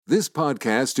This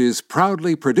podcast is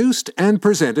proudly produced and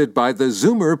presented by the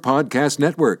ZWIR Podcast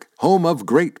Network, home of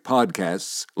great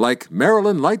podcasts like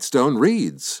Marilyn Lightstone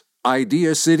Reads,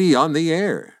 Idea City on the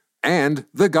Air, and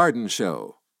The Garden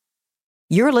Show.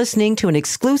 You're listening to an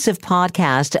exclusive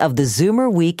podcast of the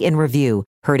ZWIR Week in Review,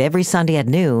 heard every Sunday at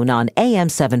noon on AM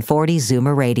 740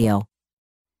 ZWIR Radio.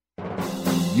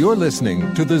 You're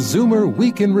listening to the ZWIR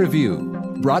Week in Review,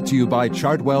 brought to you by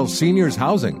Chartwell Seniors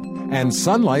Housing and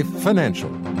Sun Life Financial.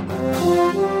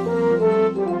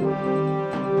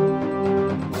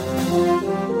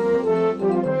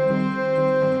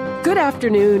 Good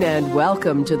afternoon and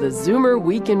welcome to the ZWIR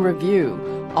Week in Review,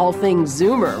 all things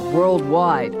ZWIR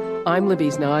worldwide. I'm Libby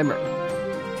Znaimer.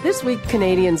 This week,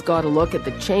 Canadians got a look at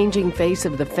the changing face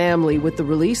of the family with the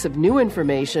release of new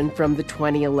information from the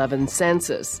 2011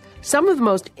 census. Some of the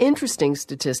most interesting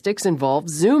statistics involve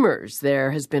Zoomers.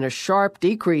 There has been a sharp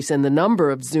decrease in the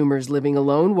number of Zoomers living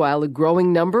alone, while a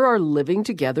growing number are living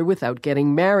together without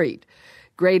getting married.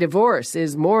 Grey divorce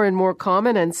is more and more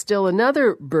common, and still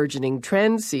another burgeoning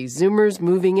trend sees Zoomers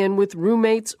moving in with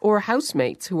roommates or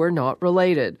housemates who are not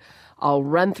related. I'll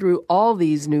run through all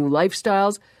these new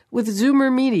lifestyles with Zoomer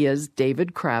Media's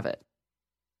David Kravitz.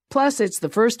 Plus, it's the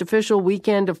first official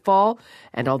weekend of fall,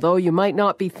 and although you might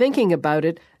not be thinking about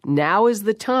it, now is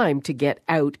the time to get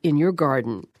out in your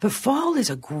garden. The fall is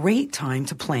a great time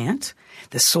to plant.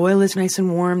 The soil is nice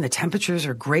and warm. The temperatures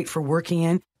are great for working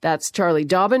in. That's Charlie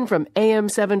Dobbin from AM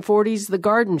 740's The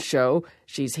Garden Show.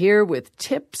 She's here with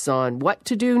tips on what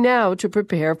to do now to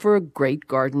prepare for a great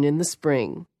garden in the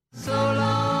spring. So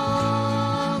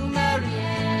long, Marianne,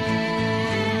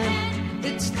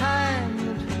 it's time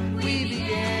that we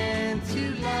began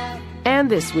to laugh. And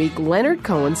this week, Leonard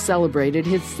Cohen celebrated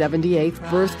his 78th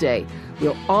birthday.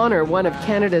 We'll honor one of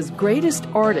Canada's greatest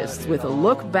artists with a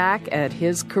look back at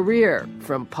his career,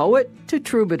 from poet to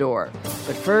troubadour.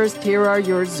 But first, here are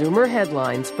your Zoomer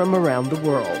headlines from around the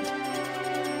world.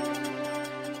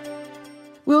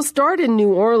 We'll start in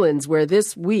New Orleans, where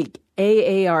this week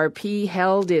AARP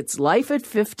held its Life at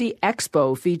 50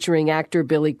 Expo featuring actor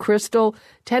Billy Crystal,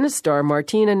 tennis star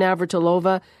Martina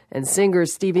Navratilova, and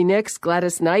singers Stevie Nicks,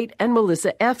 Gladys Knight, and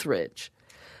Melissa Etheridge.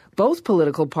 Both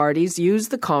political parties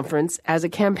used the conference as a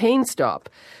campaign stop.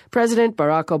 President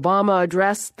Barack Obama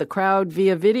addressed the crowd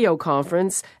via video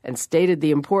conference and stated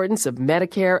the importance of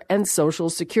Medicare and Social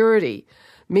Security.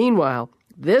 Meanwhile,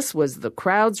 this was the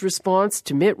crowd's response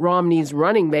to Mitt Romney's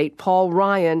running mate Paul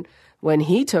Ryan when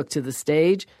he took to the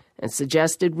stage and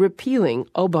suggested repealing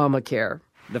Obamacare.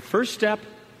 The first step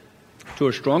to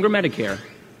a stronger Medicare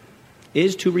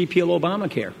is to repeal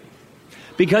Obamacare,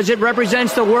 because it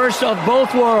represents the worst of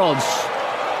both worlds.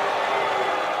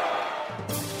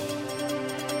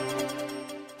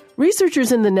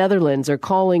 Researchers in the Netherlands are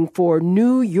calling for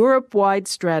new Europe-wide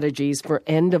strategies for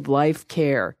end-of-life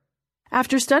care.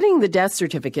 After studying the death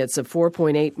certificates of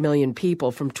 4.8 million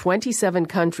people from 27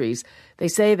 countries, they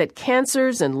say that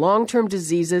cancers and long-term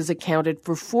diseases accounted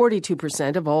for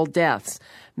 42% of all deaths,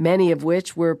 many of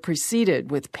which were preceded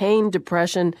with pain,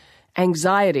 depression,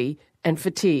 anxiety, and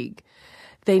fatigue.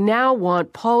 They now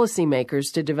want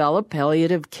policymakers to develop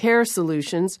palliative care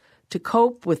solutions to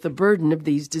cope with the burden of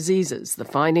these diseases. The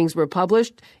findings were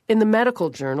published in the medical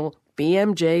journal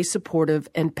BMJ Supportive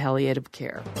and Palliative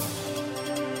Care.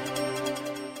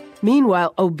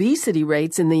 Meanwhile, obesity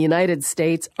rates in the United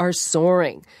States are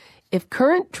soaring. If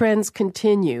current trends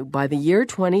continue, by the year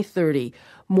 2030,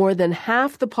 more than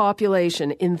half the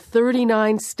population in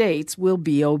 39 states will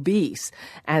be obese,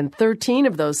 and 13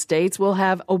 of those states will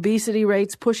have obesity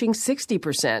rates pushing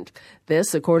 60%.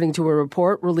 This, according to a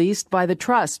report released by the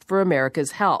Trust for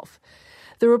America's Health.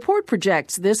 The report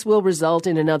projects this will result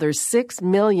in another 6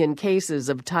 million cases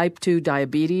of type 2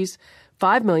 diabetes,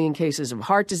 5 million cases of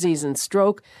heart disease and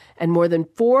stroke, and more than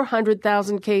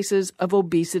 400,000 cases of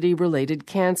obesity-related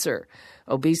cancer.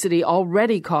 Obesity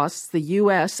already costs the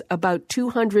U.S. about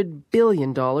 $200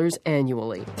 billion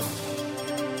annually.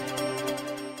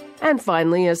 And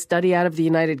finally, a study out of the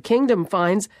United Kingdom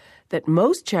finds that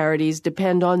most charities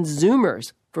depend on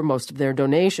Zoomers for most of their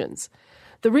donations.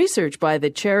 The research by the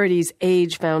charity's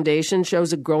Age Foundation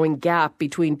shows a growing gap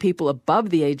between people above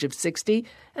the age of 60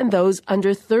 and those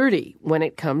under 30 when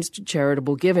it comes to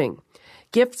charitable giving.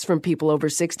 Gifts from people over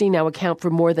 60 now account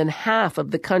for more than half of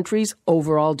the country's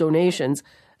overall donations,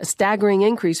 a staggering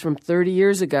increase from 30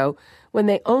 years ago when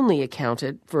they only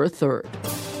accounted for a third.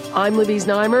 I'm Libby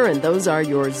Znaimer, and those are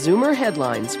your Zoomer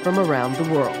headlines from around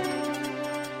the world.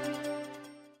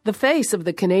 The face of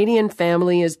the Canadian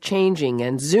family is changing,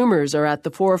 and Zoomers are at the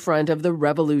forefront of the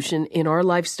revolution in our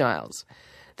lifestyles.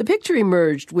 The picture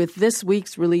emerged with this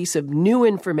week's release of new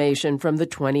information from the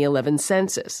 2011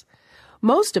 census.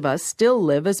 Most of us still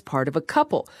live as part of a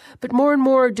couple, but more and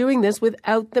more are doing this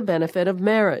without the benefit of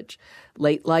marriage.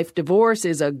 Late-life divorce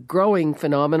is a growing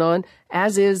phenomenon,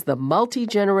 as is the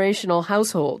multi-generational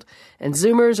household. And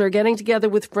Zoomers are getting together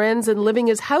with friends and living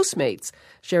as housemates,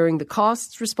 sharing the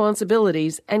costs,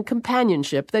 responsibilities, and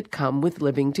companionship that come with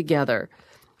living together.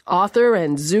 Author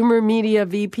and Zoomer Media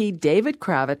VP David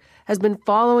Kravitz has been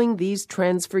following these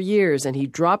trends for years, and he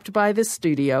dropped by the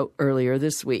studio earlier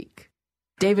this week.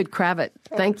 David Kravitz,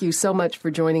 thank you so much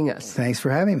for joining us. Thanks for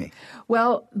having me.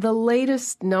 Well, the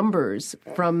latest numbers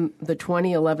from the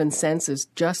 2011 census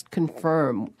just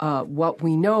confirm what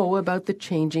we know about the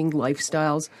changing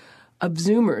lifestyles of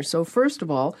Zoomers. So first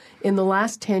of all, in the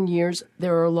last 10 years,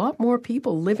 there are a lot more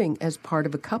people living as part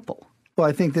of a couple. Well,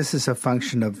 I think this is a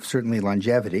function of certainly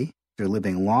longevity. They're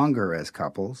living longer as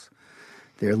couples.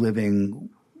 They're living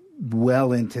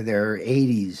well into their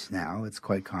 80s now. It's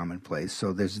quite commonplace.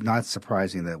 So there's not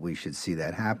surprising that we should see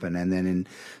that happen. And then in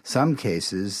some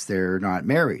cases, they're not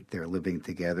married. They're living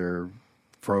together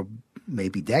for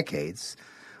maybe decades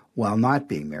while not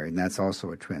being married. And that's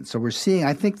also a trend. So we're seeing,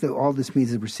 I think that all this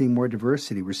means is we're seeing more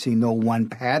diversity. We're seeing no one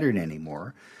pattern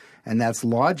anymore. And that's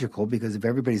logical because if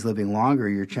everybody's living longer,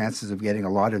 your chances of getting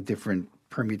a lot of different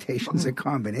permutations and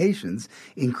combinations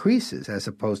increases as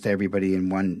opposed to everybody in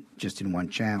one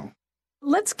channel.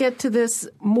 Let's get to this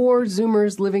more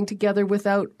Zoomers living together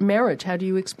without marriage. How do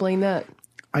you explain that?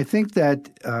 I think that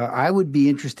I would be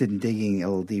interested in digging a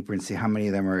little deeper and see how many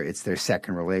of them it's their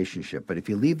second relationship. But if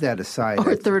you leave that aside,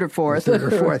 or third or fourth,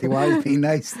 well, I was being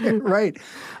nice there, right?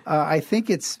 I think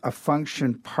it's a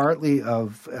function partly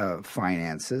of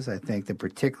finances. I think that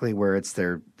particularly where it's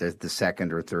the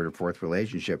second or third or fourth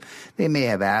relationship, they may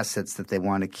have assets that they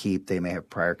want to keep. They may have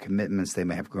prior commitments. They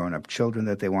may have grown-up children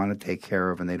that they want to take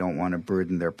care of, and they don't want to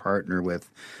burden their partner with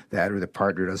that, or the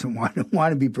partner doesn't want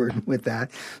to be burdened with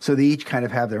that. So they each kind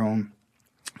of have their own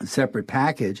separate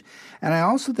package. And I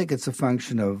also think it's a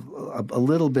function of a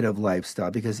little bit of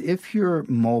lifestyle, because if you're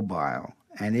mobile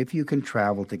and if you can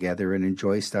travel together and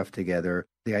enjoy stuff together,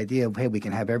 the idea of, hey, we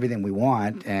can have everything we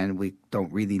want and we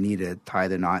don't really need to tie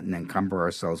the knot and encumber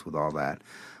ourselves with all that,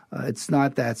 it's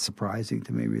not that surprising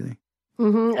to me, really.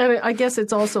 Mm-hmm. And I guess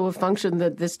it's also a function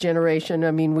that this generation,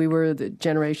 I mean, we were the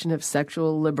generation of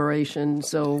sexual liberation,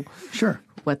 so sure,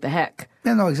 what the heck?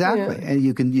 Yeah, no, exactly. Yeah. And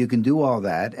you can do all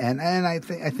that. And I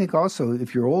think also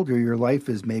if you're older, your life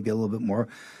is maybe a little bit more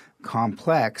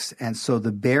complex, and so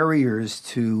the barriers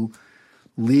to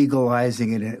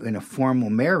legalizing it in a formal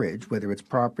marriage, whether it's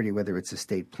property, whether it's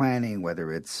estate planning,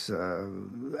 whether it's,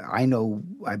 I know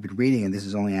I've been reading, and this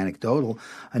is only anecdotal,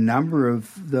 a number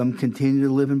of them continue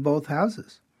to live in both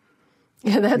houses.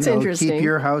 Yeah, that's interesting. Keep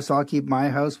your house, I'll keep my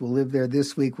house, we'll live there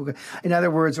this week. In other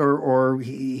words, or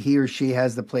he or she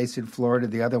has the place in Florida,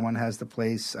 the other one has the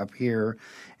place up here,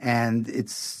 and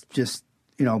it's just,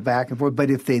 back and forth. But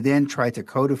if they then try to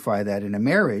codify that in a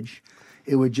marriage,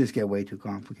 it would just get way too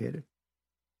complicated.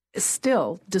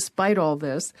 Still, despite all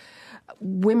this,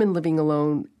 women living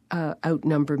alone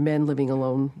outnumber men living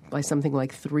alone by something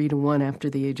like 3-1 after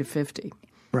the age of 50.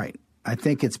 Right. I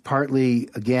think it's partly,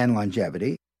 again,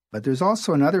 longevity, but there's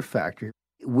also another factor.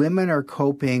 Women are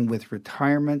coping with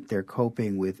retirement. They're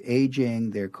coping with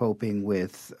aging. They're coping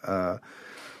with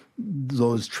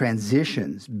those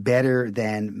transitions better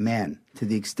than men. To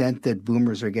the extent that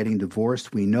boomers are getting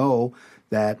divorced, we know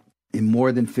that in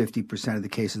more than 50% of the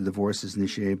cases, divorce is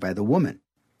initiated by the woman,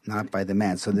 not by the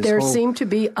man. So there seem to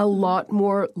be a lot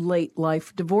more late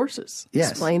life divorces.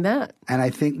 Yes. Explain that. And I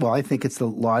think it's the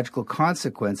logical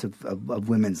consequence of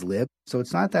women's lib. So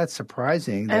it's not that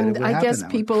surprising that and it would I happen guess that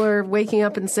people way. are waking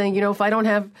up and saying, if I don't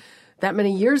have that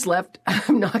many years left,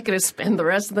 I'm not going to spend the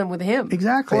rest of them with him.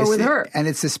 Exactly. Or with her. And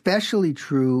it's especially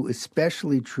true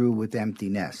with empty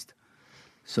nest.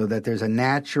 So that there's a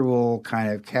natural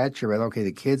kind of catch. Okay,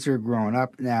 the kids are growing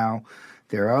up now.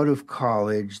 They're out of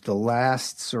college. The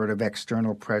last sort of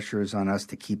external pressures on us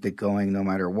to keep it going no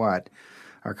matter what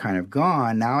are kind of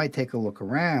gone. Now I take a look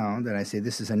around and I say,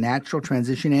 this is a natural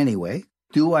transition anyway.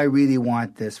 Do I really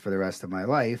want this for the rest of my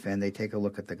life? And they take a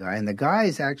look at the guy. And the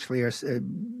guys actually are,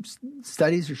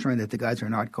 studies are showing that the guys are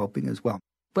not coping as well.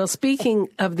 Well, speaking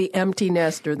of the empty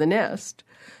nest or the nest,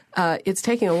 it's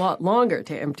taking a lot longer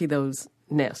to empty those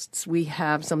nests. We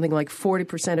have something like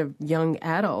 40% of young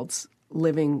adults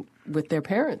living with their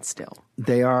parents still.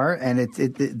 They are, and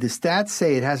the stats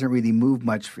say it hasn't really moved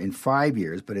much in 5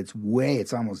 years, but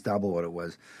it's almost double what it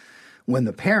was when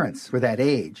the parents were that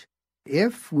age.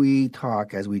 If we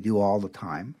talk, as we do all the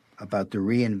time, about the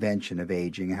reinvention of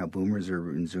aging, how boomers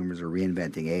and zoomers are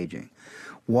reinventing aging.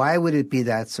 Why would it be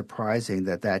that surprising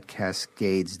that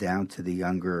cascades down to the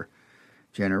younger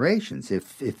generations?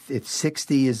 If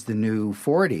 60 is the new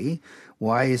 40,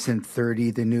 why isn't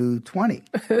 30 the new 20?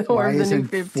 Why isn't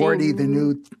 40 the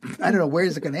new, I don't know, where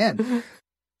is it going to end?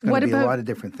 It's going to be a lot of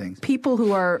different things. People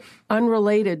who are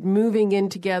unrelated moving in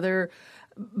together,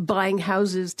 buying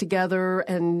houses together,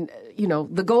 and,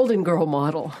 the Golden Girl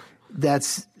model.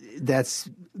 First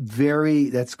of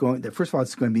all,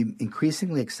 it's going to be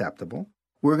increasingly acceptable.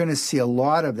 We're going to see a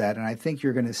lot of that, and I think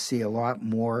you're going to see a lot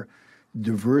more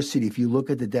diversity. If you look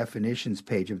at the definitions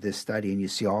page of this study and you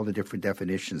see all the different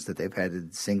definitions that they've had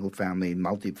in single family,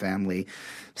 multifamily,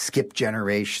 skip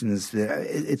generations,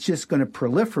 it's just going to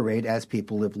proliferate as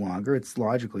people live longer. It's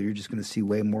logical. You're just going to see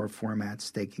way more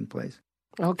formats taking place.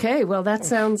 Okay, well, that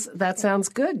sounds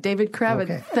good. David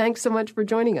Kravitz, Thanks so much for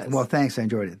joining us. Well, thanks. I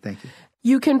enjoyed it. Thank you.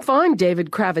 You can find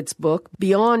David Kravitz's book,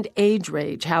 Beyond Age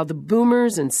Rage, How the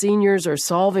Boomers and Seniors Are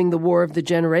Solving the War of the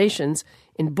Generations,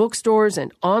 in bookstores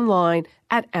and online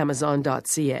at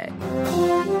Amazon.ca.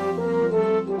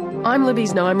 I'm Libby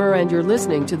Znaimer, and you're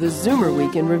listening to the Zoomer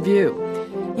Week in Review.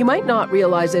 You might not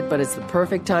realize it, but it's the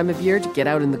perfect time of year to get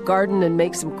out in the garden and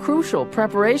make some crucial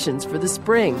preparations for the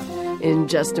spring. In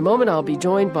just a moment, I'll be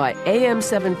joined by AM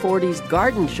 740's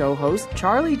Garden Show host,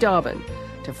 Charlie Dobbin,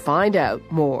 to find out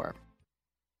more.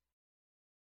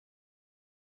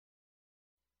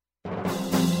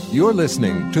 You're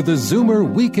listening to the Zoomer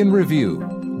Week in Review,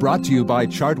 brought to you by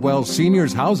Chartwell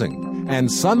Seniors Housing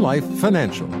and Sun Life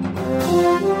Financial.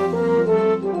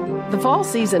 The fall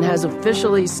season has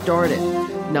officially started.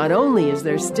 Not only is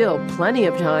there still plenty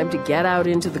of time to get out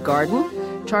into the garden,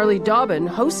 Charlie Dobbin,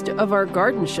 host of our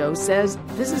garden show, says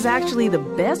this is actually the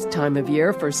best time of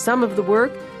year for some of the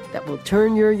work that will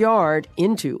turn your yard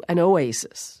into an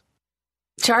oasis.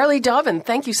 Charlie Dobbin,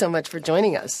 thank you so much for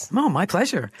joining us. Oh, my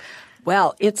pleasure.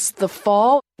 Well, it's the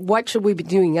fall. What should we be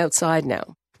doing outside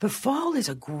now? The fall is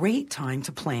a great time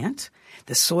to plant.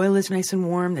 The soil is nice and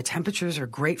warm. The temperatures are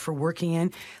great for working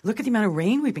in. Look at the amount of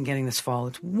rain we've been getting this fall.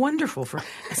 It's wonderful for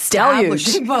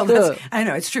establishing. Well, I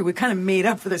know, it's true. We kind of made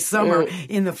up for the summer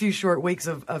in the few short weeks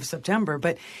of September.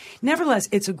 But nevertheless,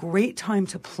 it's a great time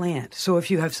to plant. So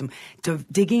if you have some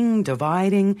digging,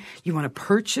 dividing, you want to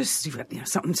purchase, you've got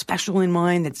something special in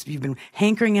mind that you've been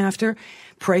hankering after,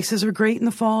 prices are great in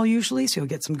the fall usually, so you'll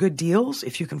get some good deals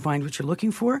if you can find what you're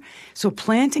looking for. So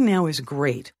planting now is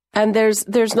great. And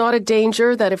there's not a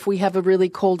danger that if we have a really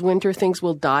cold winter, things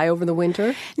will die over the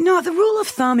winter? No, the rule of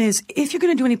thumb is if you're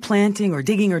going to do any planting or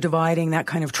digging or dividing, that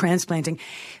kind of transplanting,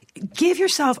 give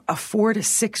yourself a 4 to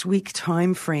 6 week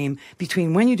time frame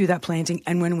between when you do that planting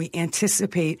and when we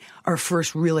anticipate our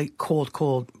first really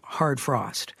cold, hard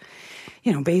frost.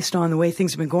 Based on the way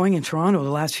things have been going in Toronto the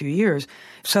last few years,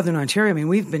 Southern Ontario,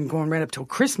 we've been going right up till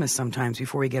Christmas sometimes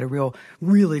before we get a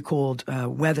really cold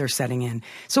weather setting in.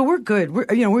 So we're good.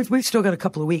 We've still got a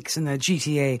couple of weeks in the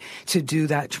GTA to do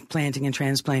that planting and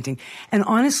transplanting. And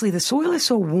honestly, the soil is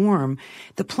so warm,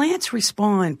 the plants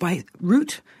respond by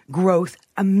root growth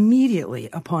immediately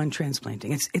upon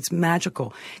transplanting. It's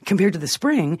magical compared to the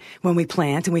spring when we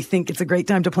plant and we think it's a great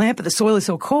time to plant, but the soil is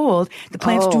so cold, the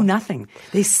plants do nothing.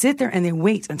 They sit there and they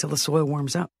wait until the soil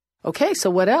warms up. Okay, so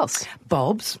what else?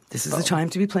 Bulbs. This is the time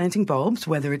to be planting bulbs,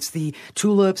 whether it's the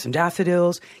tulips and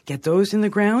daffodils. Get those in the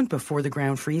ground before the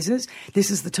ground freezes. This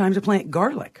is the time to plant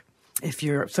garlic, if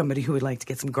you're somebody who would like to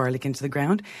get some garlic into the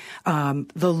ground.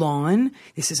 The lawn,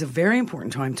 this is a very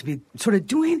important time to be sort of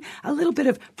doing a little bit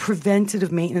of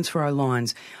preventative maintenance for our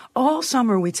lawns. All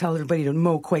summer we tell everybody to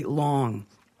mow quite long.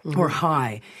 Or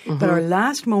high. Mm-hmm. But our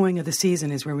last mowing of the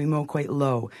season is where we mow quite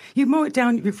low. You mow it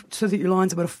down so that your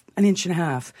lawn's about 1.5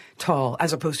 inches tall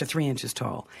as opposed to 3 inches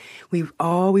tall. We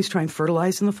always try and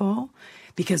fertilize in the fall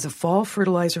because the fall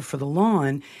fertilizer for the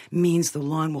lawn means the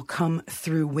lawn will come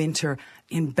through winter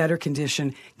in better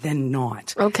condition than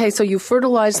not. Okay, so you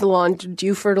fertilize the lawn. Do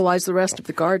you fertilize the rest of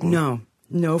the garden?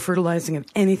 No fertilizing of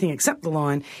anything except the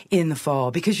lawn in the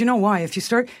fall. Because you know why? If you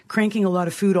start cranking a lot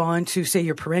of food on to, say,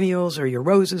 your perennials or your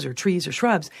roses or trees or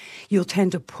shrubs, you'll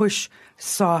tend to push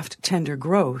soft, tender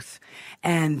growth.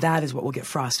 And that is what will get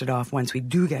frosted off once we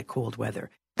do get cold weather.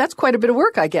 That's quite a bit of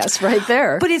work, I guess, right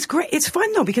there. But it's great. It's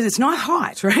fun, though, because it's not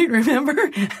hot, right?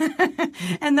 Remember?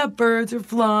 And the birds are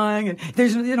flying, and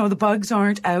there's, the bugs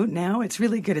aren't out now. It's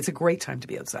really good. It's a great time to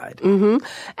be outside. Mm-hmm.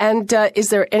 And is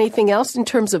there anything else in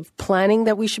terms of planning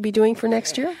that we should be doing for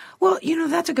next year? Well,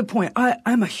 that's a good point.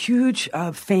 I'm a huge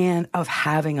fan of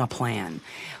having a plan.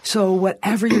 So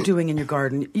whatever you're doing in your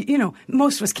garden,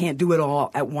 most of us can't do it all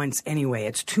at once anyway.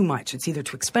 It's too much. It's either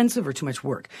too expensive or too much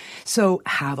work. So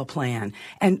have a plan.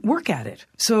 and work at it.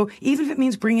 So even if it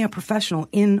means bringing a professional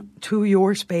into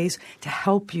your space to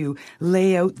help you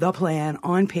lay out the plan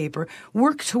on paper,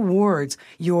 work towards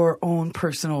your own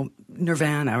personal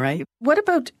nirvana, right? What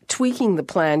about tweaking the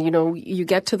plan? You know, you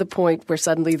get to the point where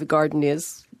suddenly the garden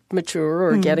is mature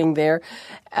or getting there.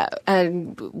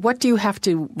 And what do you have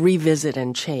to revisit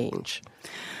and change?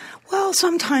 Well,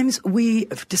 sometimes we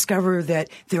discover that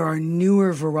there are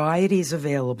newer varieties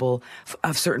available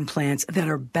of certain plants that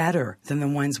are better than the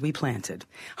ones we planted.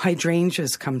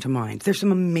 Hydrangeas come to mind. There's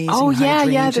some amazing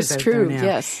hydrangeas that's out true. there now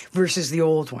Yes. versus the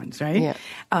old ones, right?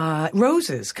 Yeah.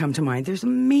 Roses come to mind. There's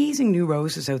amazing new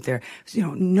roses out there. You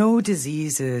know, no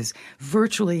diseases,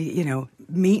 virtually,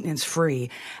 maintenance free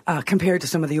compared to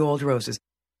some of the old roses.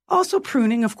 Also,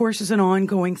 pruning, of course, is an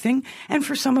ongoing thing. And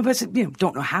for some of us,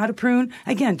 don't know how to prune.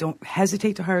 Again, don't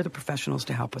hesitate to hire the professionals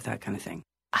to help with that kind of thing.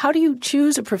 How do you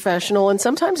choose a professional? And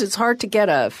sometimes it's hard to get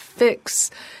a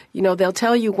fix. You know, they'll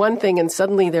tell you one thing and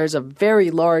suddenly there's a very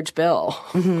large bill.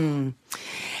 Mm-hmm.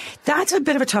 That's a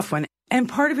bit of a tough one. And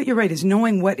part of it, you're right, is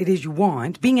knowing what it is you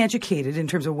want, being educated in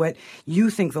terms of what you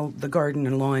think the garden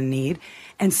and lawn need,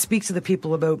 and speak to the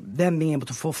people about them being able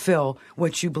to fulfill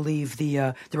what you believe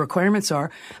the requirements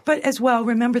are. But as well,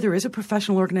 remember there is a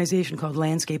professional organization called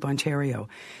Landscape Ontario.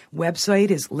 Website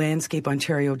is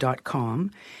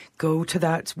landscapeontario.com. Go to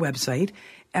that website.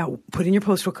 Put in your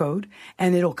postal code,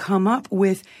 and it'll come up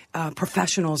with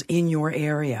professionals in your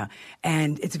area.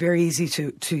 And it's very easy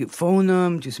to phone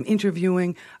them, do some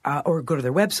interviewing, or go to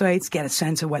their websites, get a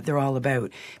sense of what they're all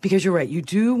about. Because you're right, you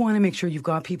do want to make sure you've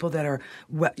got people that are,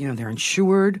 they're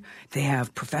insured, they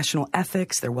have professional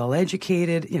ethics, they're well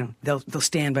educated, they'll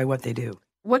stand by what they do.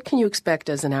 What can you expect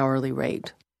as an hourly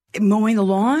rate? Mowing the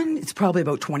lawn, it's probably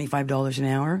about $25 an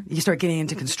hour. You start getting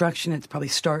into construction, it probably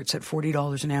starts at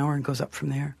 $40 an hour and goes up from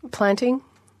there. Planting,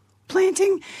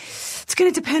 it's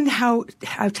going to depend how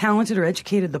talented or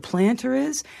educated the planter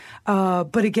is.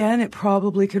 But again, it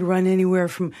probably could run anywhere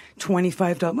from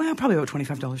 $25, probably about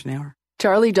 $25 an hour.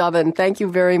 Charlie Dobbin, thank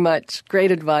you very much.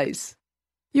 Great advice.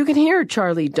 You can hear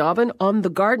Charlie Dobbin on The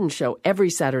Garden Show every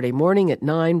Saturday morning at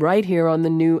 9 right here on the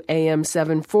new AM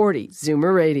 740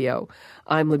 Zoomer Radio.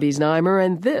 I'm Libby Znaimer,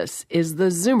 and this is the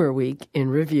Zoomer Week in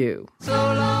Review. So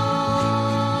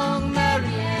long,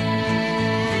 Marianne.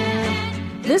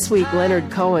 This week,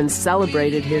 Leonard Cohen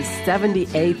celebrated his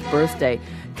 78th birthday.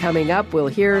 Coming up, we'll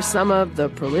hear some of the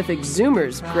prolific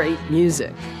Zoomer's great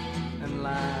music. And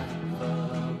laugh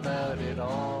about it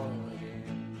all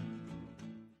again.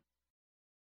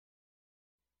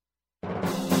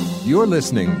 You're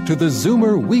listening to the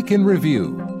Zoomer Week in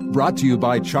Review, brought to you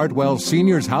by Chartwell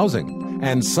Seniors Housing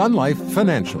and Sun Life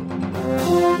Financial.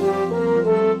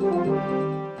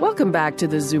 Welcome back to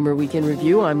the Zoomer Week in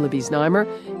Review. I'm Libby Znaimer.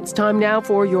 It's time now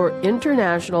for your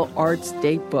International Arts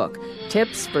Date Book.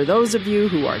 Tips for those of you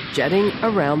who are jetting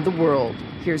around the world.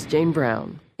 Here's Jane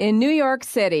Brown. In New York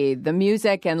City, the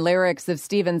music and lyrics of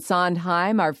Stephen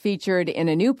Sondheim are featured in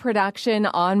a new production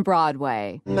on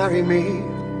Broadway. Marry me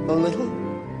a little,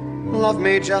 love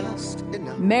me just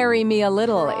enough. Marry Me a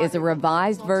Little is a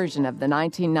revised version of the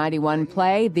 1991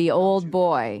 play The Old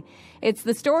Boy. It's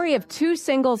the story of two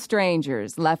single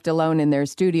strangers left alone in their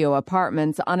studio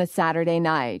apartments on a Saturday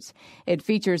night. It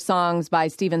features songs by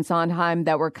Stephen Sondheim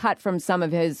that were cut from some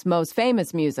of his most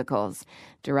famous musicals.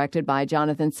 Directed by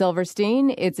Jonathan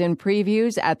Silverstein, it's in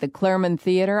previews at the Clermont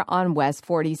Theater on West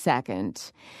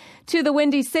 42nd. To the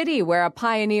Windy City, where a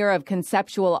pioneer of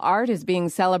conceptual art is being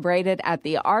celebrated at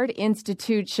the Art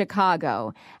Institute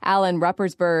Chicago. Alan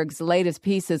Ruppersberg's latest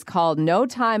piece is called No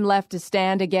Time Left to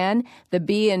Stand Again, the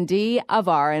B&D of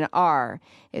R&R.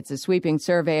 It's a sweeping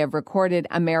survey of recorded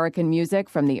American music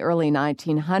from the early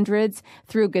 1900s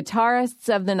through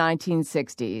guitarists of the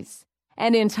 1960s.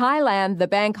 And in Thailand, the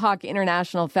Bangkok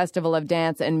International Festival of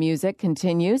Dance and Music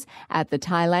continues at the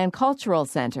Thailand Cultural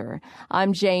Center.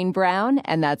 I'm Jane Brown,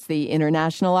 and that's the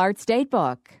International Arts Date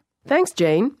Book. Thanks,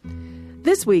 Jane.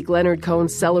 This week, Leonard Cohen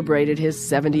celebrated his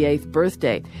 78th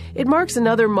birthday. It marks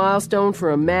another milestone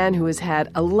for a man who has had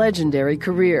a legendary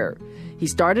career. He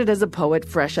started as a poet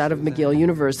fresh out of McGill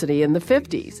University in the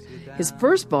 50s. His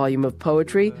first volume of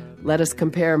poetry, Let Us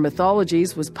Compare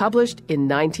Mythologies, was published in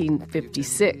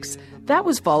 1956. That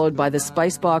was followed by The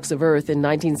Spice Box of Earth in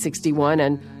 1961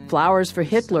 and Flowers for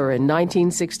Hitler in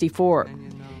 1964.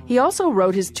 He also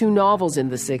wrote his two novels in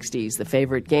the 60s, The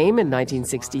Favorite Game in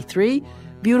 1963,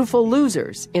 Beautiful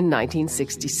Losers in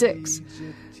 1966.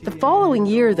 The following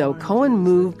year, though, Cohen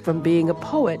moved from being a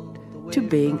poet to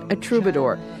being a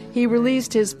troubadour. He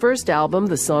released his first album,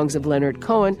 The Songs of Leonard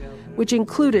Cohen, which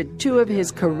included two of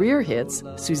his career hits,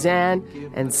 Suzanne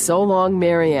and So Long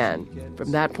Marianne.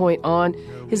 From that point on,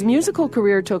 his musical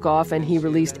career took off and he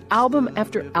released album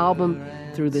after album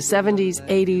through the 70s,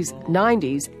 80s,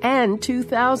 90s, and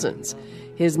 2000s.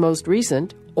 His most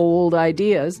recent, Old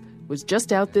Ideas, was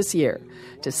just out this year.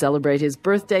 To celebrate his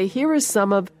birthday, here is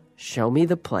some of Show Me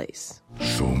the Place.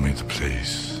 Show me the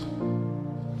place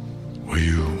where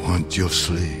you want your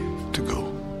slave to go.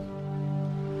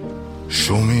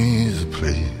 Show me the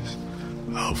place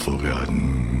I've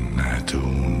forgotten, I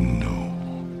don't know.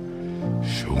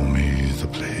 Show me the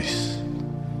place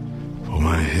where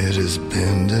my head is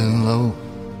bending low.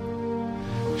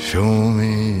 Show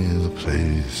me the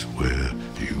place where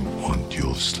you want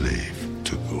your slave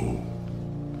to go.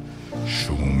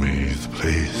 Show me the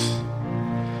place,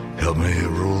 help me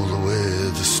roll away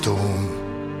the stone.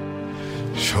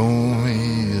 Show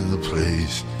me the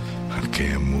place, I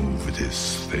can't move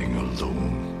this thing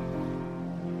alone.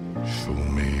 Show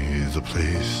me the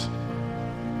place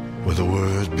where the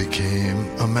word became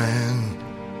a man.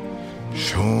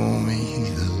 Show me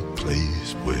the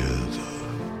place where the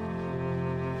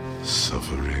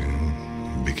suffering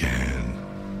began.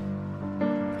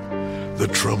 The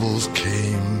troubles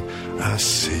came, I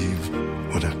saved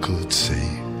what I could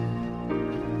save.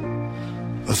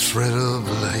 A thread of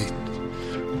light,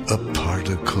 a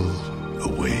particle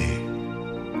away.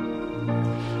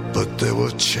 But there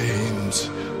were chains,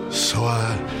 so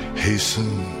I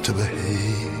hastened to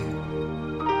behave.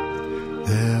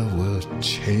 There were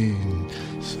chains,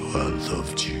 so I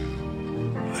loved you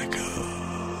like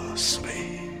a slave.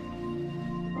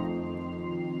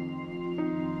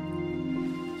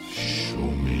 Show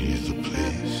me the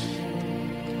place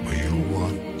where you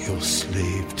want your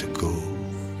slave to go.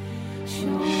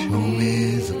 Show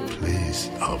me the place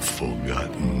I've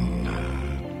forgotten,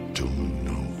 I don't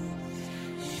know.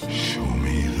 Show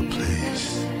me the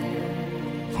place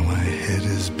where my head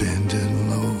is bending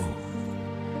low.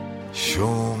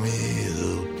 Show me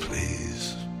the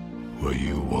place where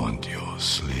you want your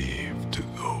slave to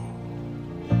go.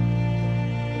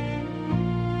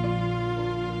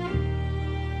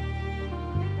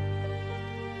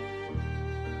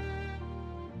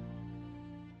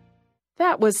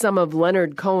 That was some of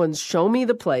Leonard Cohen's Show Me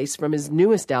the Place from his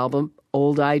newest album,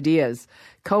 Old Ideas.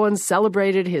 Cohen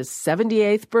celebrated his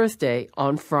 78th birthday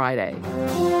on Friday.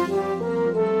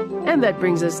 And that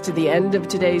brings us to the end of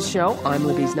today's show. I'm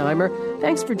Libby Znaimer.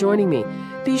 Thanks for joining me.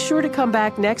 Be sure to come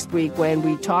back next week when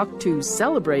we talk to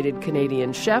celebrated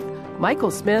Canadian chef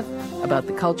Michael Smith about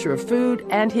the culture of food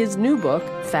and his new book,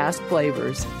 Fast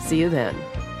Flavors. See you then.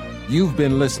 You've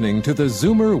been listening to the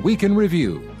Zoomer Week in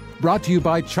Review, brought to you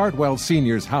by Chartwell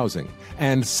Seniors Housing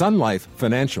and Sun Life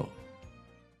Financial.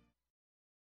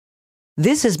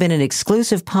 This has been an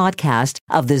exclusive podcast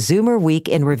of the Zoomer Week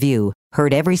in Review,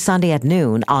 heard every Sunday at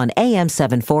noon on AM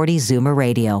 740 Zoomer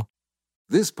Radio.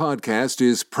 This podcast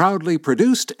is proudly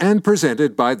produced and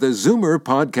presented by the Zoomer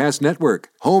Podcast Network,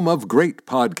 home of great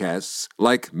podcasts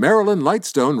like Marilyn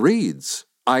Lightstone Reads,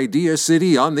 Idea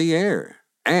City on the Air,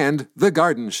 and The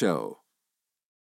Garden Show.